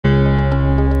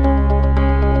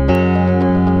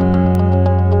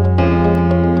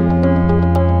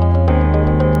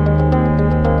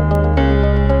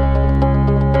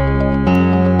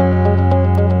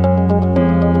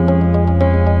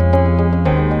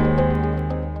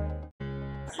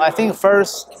I think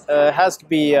first there has to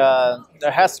be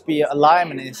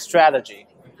alignment in strategy.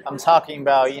 I'm talking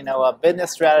about a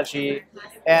business strategy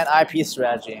and IP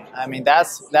strategy. I mean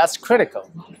that's critical.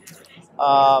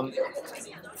 Um,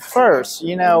 First,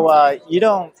 you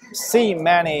don't see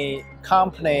many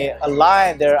company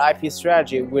align their IP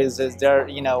strategy with their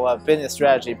business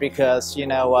strategy because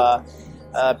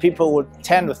people would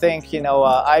tend to think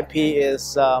IP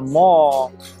is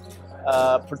more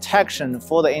protection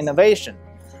for the innovation.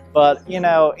 But in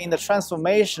the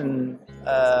transformation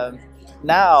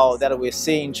now that we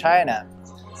see in China,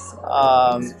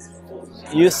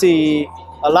 you see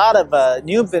a lot of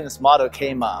new business model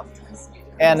came up,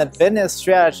 and the business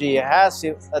strategy has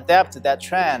to adapt to that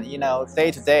trend,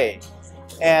 day to day.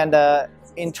 And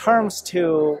in terms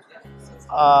to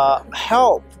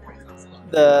help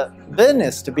the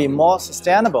business to be more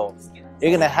sustainable, you're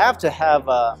going to have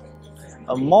a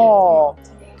more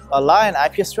aligned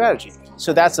IP strategy.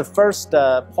 So that's the first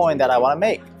point that I want to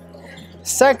make.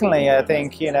 Secondly, I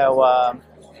think to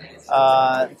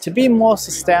be more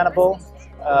sustainable,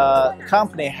 the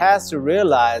company has to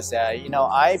realize that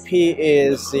IP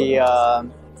is the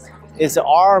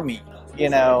army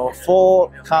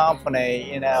for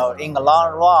company in the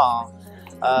long run,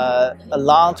 a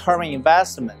long-term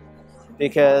investment,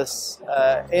 because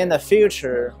in the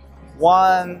future,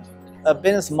 when a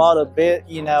business model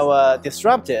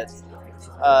disrupted,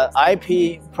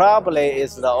 IP probably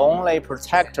is the only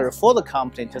protector for the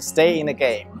company to stay in the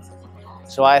game.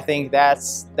 So I think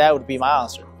that would be my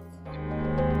answer.